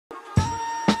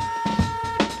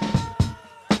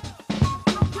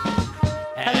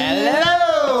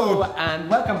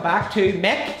welcome back to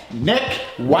Mic Nic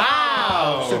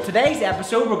Wow! So today's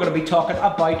episode we're going to be talking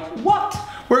about what?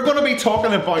 We're going to be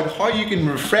talking about how you can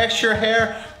refresh your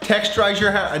hair, texturize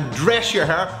your hair and dress your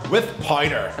hair with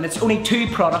powder. And it's only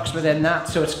 2 products within that,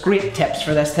 so it's great tips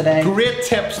for this today. Great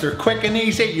tips, they're quick and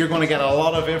easy. You're going to get a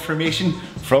lot of information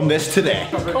from this today.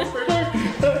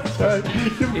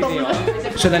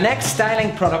 So the next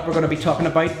styling product we're going to be talking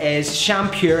about is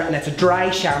Shampoo, and it's a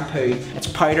dry shampoo. It's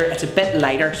powder, it's a bit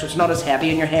lighter, so it's not as heavy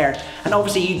in your hair. And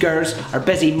obviously you girls are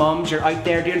busy mums, you're out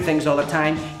there doing things all the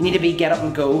time. You need to be get up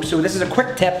and go. So this is a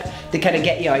quick tip to kind of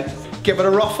get you out. Give it a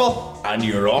ruffle and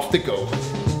you're off to go.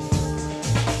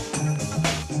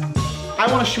 I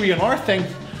want to show you another thing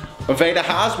Aveda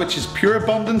has, which is Pure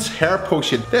Abundance Hair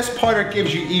Potion. This powder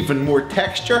gives you even more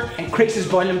texture. Increases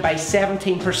volume by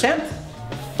 17%.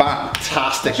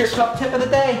 Fantastic. That's your top tip of the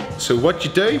day. So what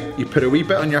you do, you put a wee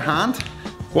bit on your hand.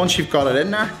 Once you've got it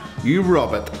in there, you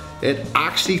rub it. It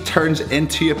actually turns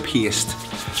into a paste.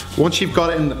 Once you've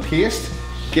got it in the paste,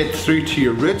 get through to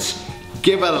your roots,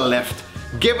 give it a lift,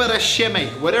 give it a shimmy.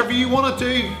 Whatever you want to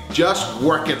do, just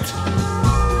work it.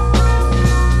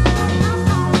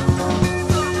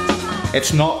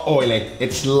 It's not oily,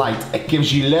 it's light. It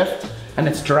gives you lift. And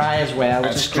it's dry as well.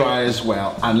 It's dry as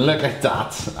well. And look at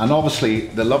that. And obviously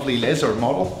the lovely Liz, our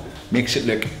model, makes it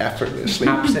look effortlessly.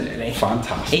 Absolutely.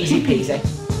 Fantastic. Easy peasy.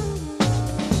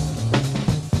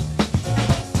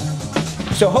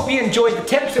 So hope you enjoyed the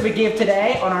tips that we gave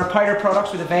today on our powder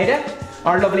products with Aveda.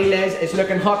 Our lovely Liz is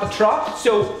looking hot to trot.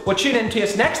 So we'll tune in to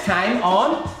us next time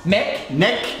on Mic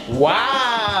Nic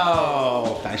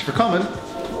Wow. Thanks for coming.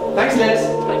 Thanks, Liz.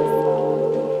 Thanks.